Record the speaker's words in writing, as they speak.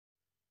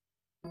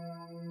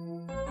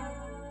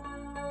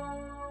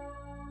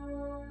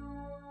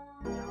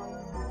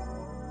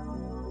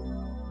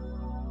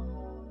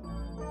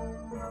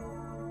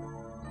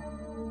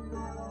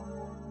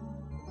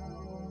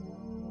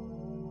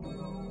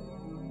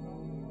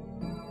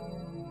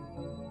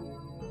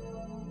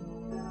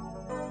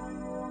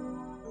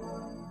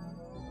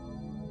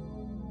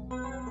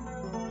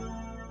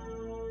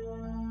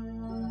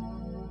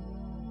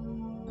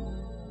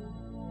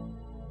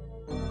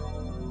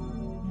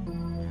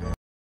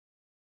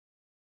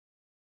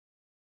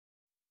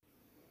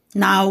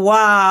Now,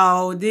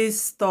 wow,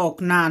 this talk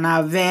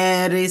now,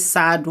 very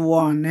sad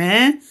one,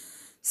 eh?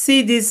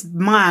 See this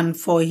man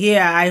for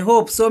here. I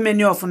hope so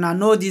many of you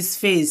know this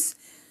face.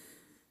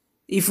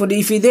 If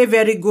you dey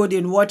very good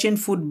in watching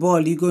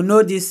football, you go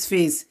know this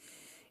face.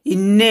 His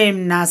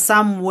name na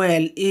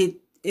Samuel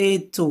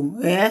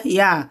Eto.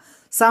 Yeah.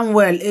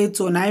 Samuel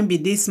Eto, na him be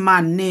this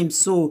man name.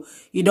 So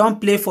he don't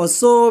play for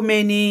so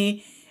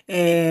many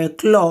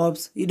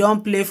clubs. He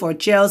don't play for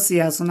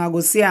Chelsea, as una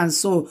go see and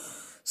so.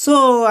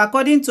 So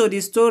according to the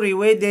story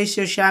where they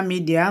social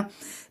media,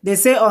 they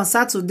say on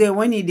Saturday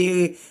when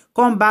he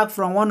come back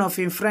from one of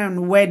his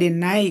friend wedding,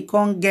 now he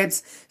can't get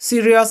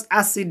serious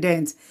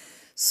accident.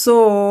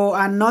 So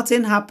and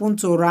nothing happened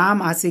to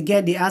Ram as he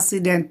get the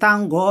accident.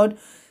 Thank God,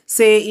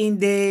 say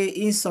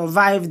he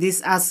survived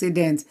this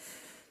accident.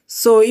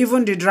 So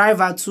even the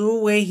driver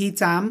too, where hit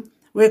him,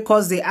 where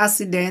caused the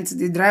accident,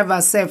 the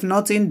driver self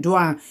nothing do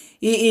am.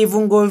 He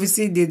even go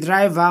visit the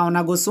driver, and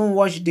I go soon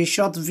watch the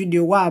short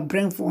video what I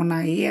bring for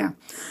una here.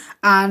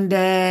 And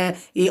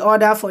he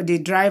order for the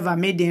driver,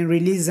 made him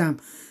release him.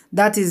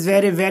 That is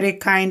very, very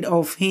kind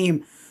of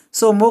him.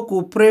 So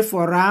Moku pray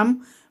for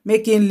Ram,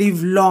 make him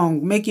live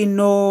long, make him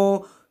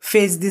no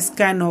face this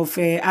kind of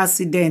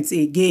accidents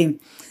again.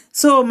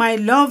 So my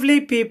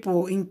lovely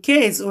people, in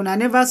case una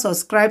never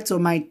subscribe to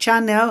my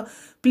channel,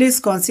 please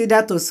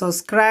consider to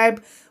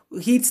subscribe.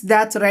 Hit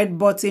that red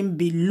button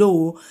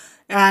below,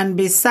 and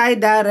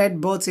beside that red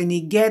button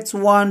you get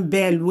one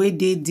bell wey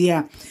dey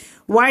there.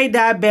 Why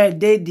that bell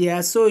dey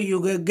there? So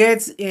you go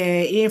get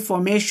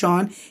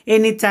information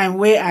anytime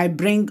where I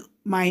bring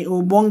my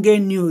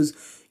ogbonge news,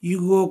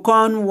 you go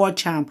come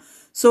watch am.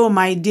 So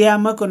my dear,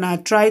 I'm gonna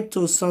try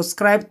to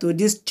subscribe to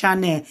this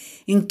channel.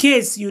 In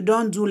case you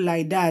don't do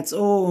like that,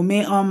 oh,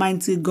 may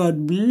Almighty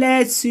God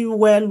bless you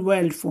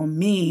well for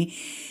me.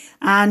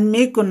 And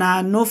make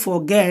una no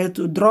forget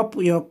to drop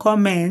your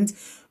comment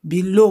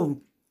below.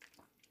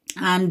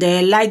 And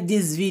like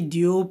this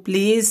video,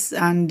 please.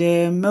 And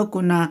make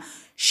una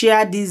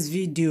share this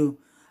video,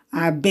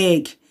 I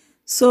beg.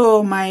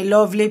 So my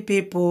lovely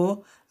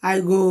people,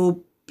 I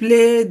go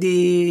play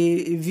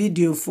the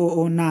video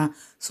for una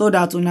so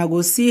that una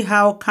go see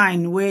how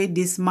kind way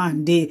this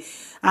man dey.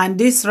 And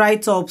this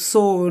write up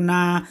so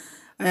una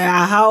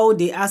how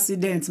the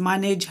accident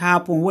manage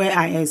happen, where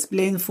I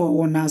explain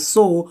for una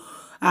so.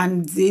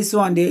 And this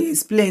one they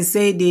explain,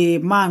 say the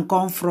man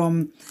come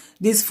from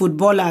this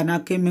footballer na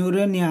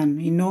Cameroonian,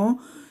 you know.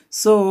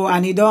 So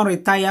and he don't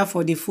retire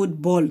for the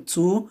football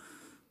too.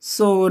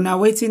 So now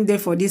waiting there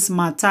for this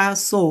matter.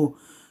 So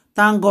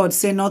thank God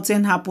say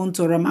nothing happened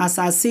to him. As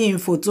I see in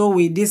photo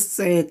with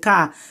this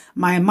car,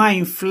 my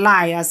mind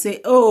fly. I say,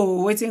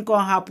 oh, waiting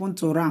can happen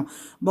to him.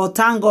 But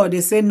thank God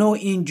they say no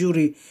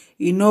injury.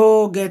 You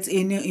no get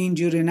any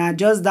injury. Now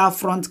just that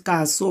front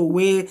car so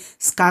we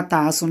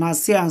scatter. So now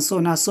see and so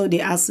now so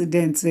the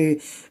accident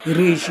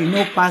reach. You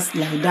know pass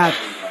like that.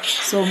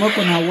 So I'm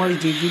gonna watch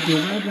the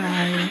video. Bye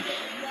bye.